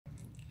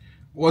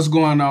What's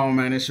going on,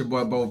 man? It's your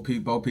boy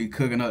Bopete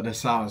cooking up the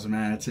sauce,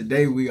 man.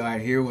 Today we are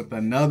here with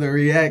another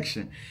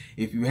reaction.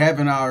 If you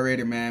haven't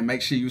already, man,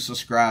 make sure you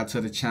subscribe to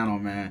the channel,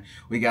 man.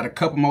 We got a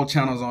couple more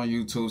channels on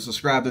YouTube.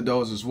 Subscribe to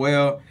those as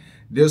well.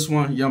 This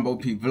one, Young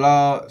Bopete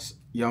Vlogs,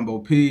 Young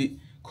Bopete,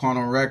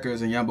 Quantum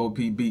Records, and Young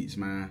Bopete Beats,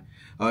 man.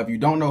 If you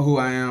don't know who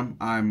I am,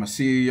 I'm a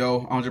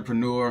CEO,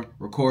 entrepreneur,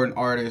 recording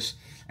artist,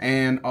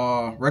 and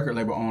record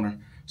label owner.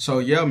 So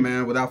yeah,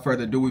 man, without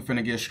further ado, we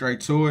finna get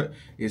straight to it.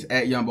 It's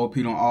at Young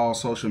Bopete on all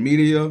social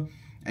media.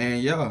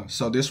 And yeah,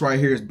 so this right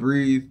here is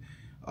Breathe.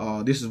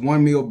 This is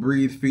 1 Mil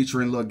Breathe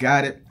featuring Lil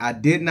Gotit. I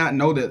did not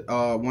know that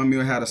 1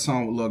 Mil had a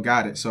song with Lil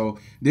Gotit. So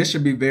this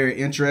should be very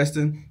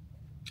interesting.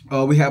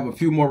 We have a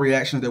few more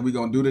reactions that we're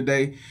gonna do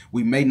today.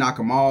 We may knock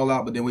them all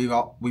out, but then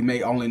we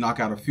may only knock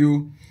out a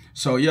few.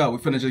 So yeah, we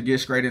finna just get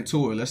straight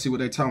into it. Let's see what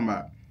they talking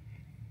about.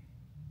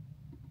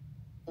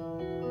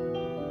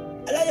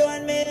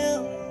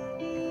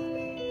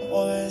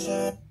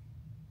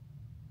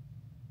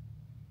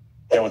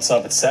 Hey, what's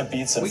up? It's Set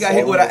Beats. We got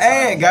hit with an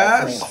ad,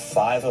 guys.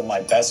 5 of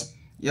my best.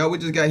 Yo, we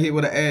just got hit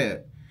with an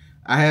ad.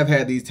 I have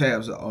had these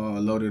tabs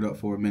loaded up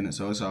for a minute,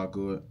 so it's all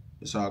good.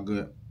 It's all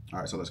good. All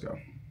right, so let's go.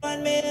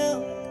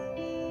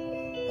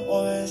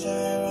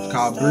 It's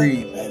called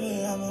Breathe.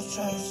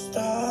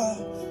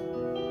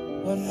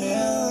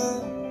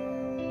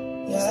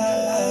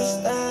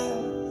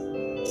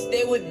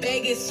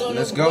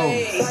 Let's go.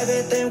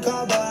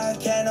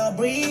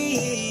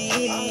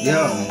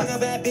 Yeah.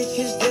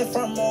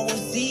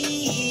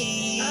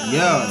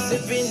 Yeah.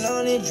 Sipping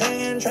on it,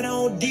 trying to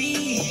OD.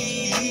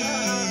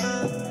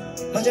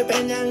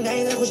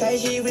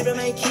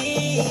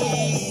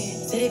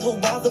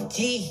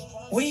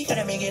 We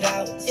gotta make it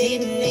out.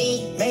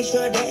 Sydney, make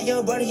sure that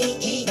your brother he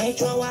eat. Make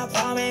sure our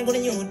palm ain't gonna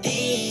you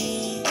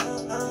D.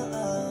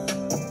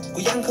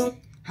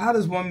 How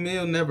does 1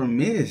 Mil never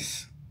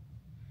miss?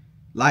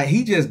 Like,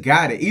 he just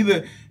got it.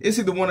 It's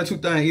either one or two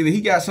things. Either he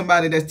got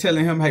somebody that's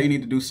telling him how you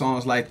need to do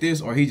songs like this,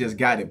 or he just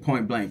got it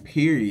point blank,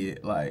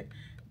 period. Like,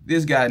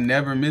 this guy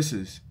never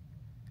misses.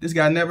 This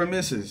guy never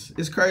misses.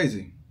 It's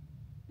crazy.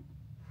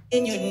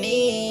 And you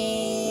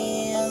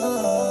need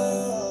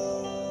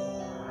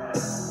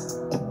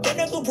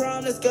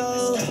prom, let's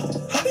go.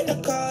 Hop in the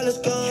car, let's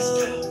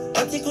go.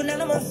 I'll take you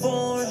down on my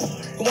phone.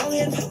 Go on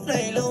ahead and pop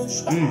like low.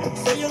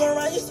 Say you're gonna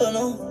ride your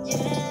solo.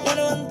 One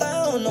on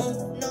down,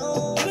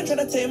 no. You been trying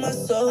to take my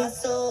soul.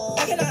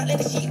 I cannot let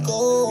the shit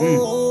go.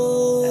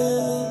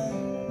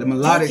 The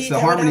melodics, the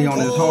harmony on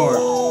his hard.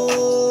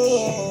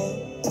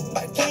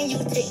 But can you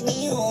take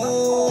me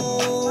home?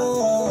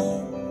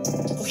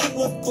 Go hit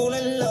what's cool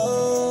and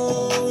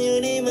low. You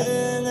need me,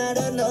 I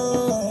don't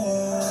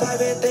know. So I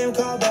bet them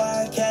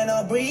cowboy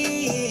cannot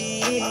breathe.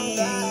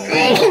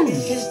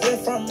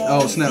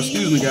 Oh snap,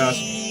 excuse me guys.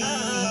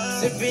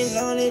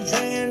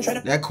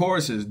 That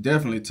chorus is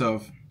definitely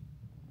tough.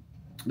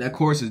 That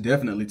chorus is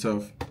definitely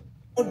tough.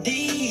 We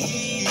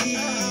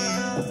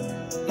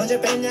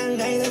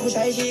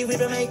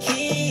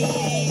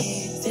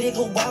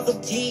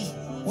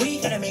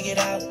gotta make it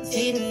out.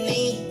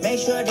 Sydney, make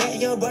sure that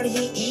your brother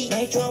he eat.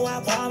 Make sure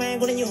our palm ain't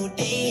gonna you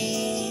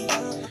D.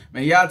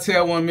 Man, y'all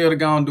tell 1 Mil to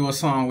go and do a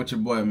song with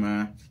your boy,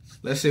 man.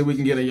 Let's see if we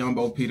can get a Young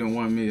Bopete and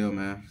 1 Mil,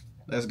 man.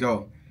 Let's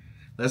go.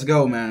 Let's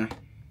go, man.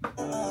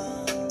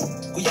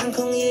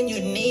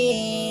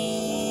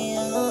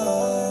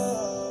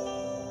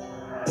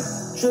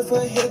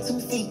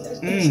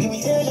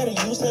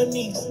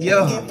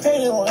 Yeah.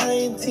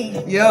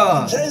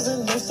 Yeah.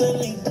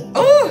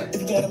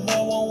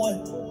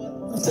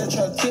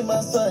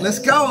 Let's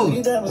go.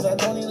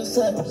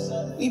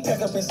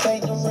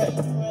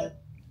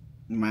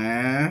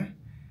 Man,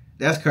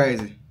 that's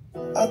crazy.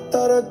 I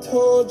thought I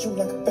told you,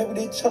 like a baby,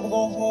 they chopper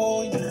gon'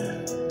 hold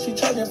you. She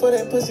charging for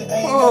that pussy,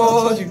 ain't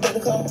got you better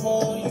come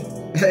hold you.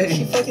 Hey.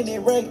 She fucking it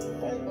right,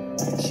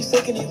 she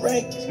sucking it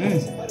right.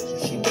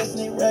 She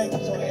busting it right,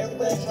 so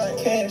everything's like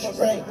cash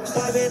right.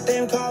 I bet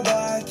them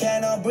cowboy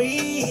cannot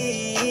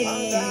breathe.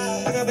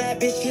 I got bad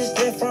bitches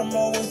there from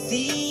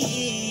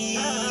overseas.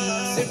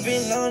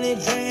 Sipping on it,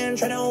 trying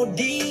to OD.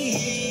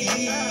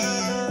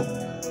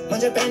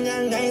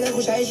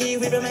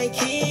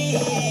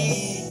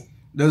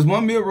 Does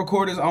 1 Mil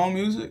record his own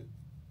music?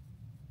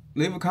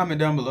 Leave a comment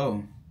down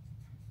below.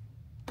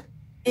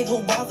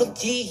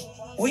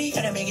 We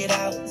gotta make it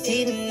out.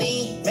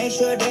 Sydney, make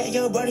sure that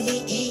your brother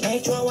he eat.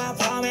 Make sure our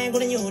palm ain't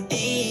gonna you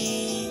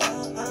D.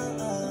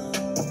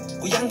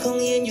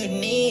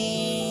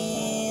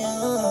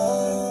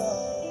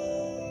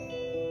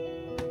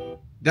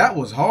 That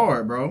was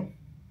hard, bro.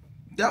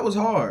 That was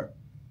hard.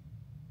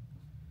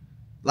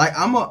 Like,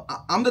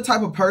 I'm the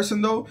type of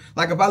person though,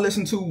 like if I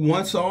listen to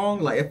one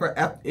song, like if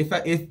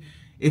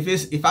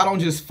I don't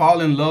just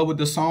fall in love with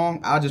the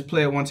song, I'll just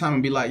play it one time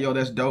and be like, yo,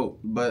 that's dope.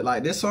 But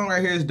like this song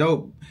right here is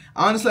dope.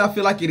 Honestly, I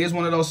feel like it is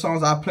one of those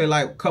songs I play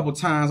like a couple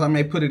times. I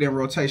may put it in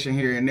rotation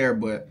here and there,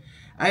 but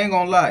I ain't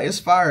gonna lie, it's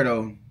fire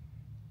though.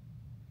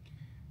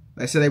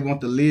 They say they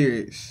want the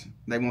lyrics.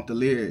 They want the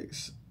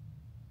lyrics.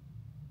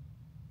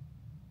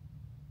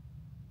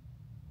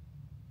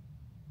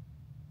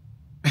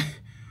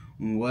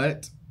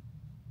 What?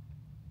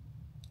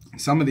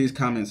 Some of these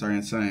comments are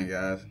insane,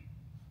 guys.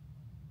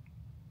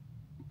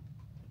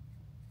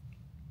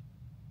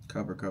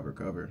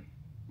 Cover.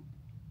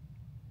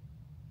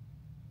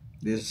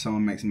 This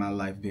song makes my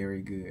life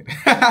very good.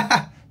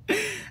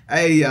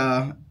 Hey,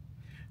 y'all.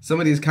 Some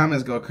of these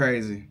comments go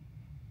crazy.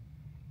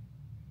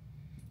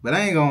 But I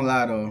ain't gonna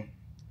lie, though.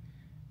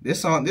 This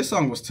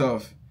song was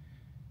tough.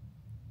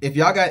 If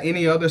y'all got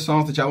any other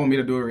songs that y'all want me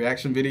to do a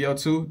reaction video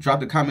to, drop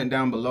the comment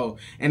down below.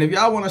 And if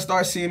y'all want to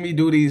start seeing me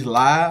do these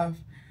live,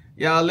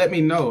 y'all let me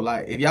know.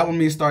 Like, if y'all want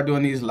me to start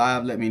doing these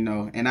live, let me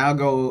know. And I'll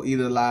go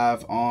either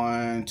live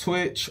on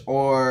Twitch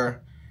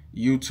or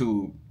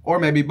YouTube. Or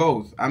maybe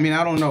both. I mean,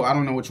 I don't know. I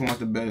don't know which one's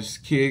the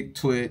best. Kick,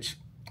 Twitch.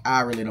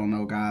 I really don't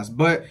know, guys.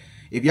 But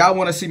if y'all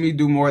want to see me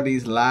do more of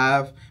these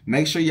live,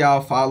 make sure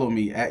y'all follow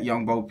me at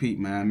Young Bopete,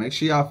 man. Make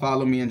sure y'all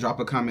follow me and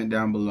drop a comment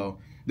down below.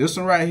 This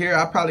one right here,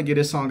 I'll probably give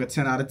this song a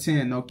 10 out of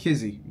 10. No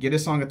kizzy. Give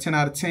this song a 10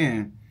 out of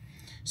 10.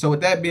 So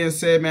with that being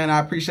said, man, I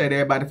appreciate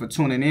everybody for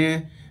tuning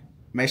in.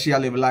 Make sure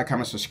y'all leave a like,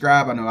 comment,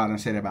 subscribe. I know I done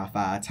said it about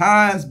 5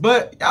 times,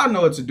 but y'all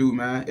know what to do,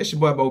 man. It's your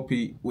boy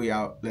Bopete. We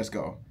out. Let's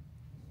go.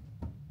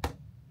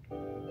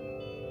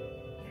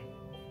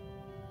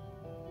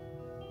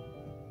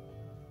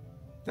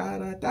 Da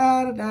da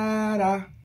da da da da.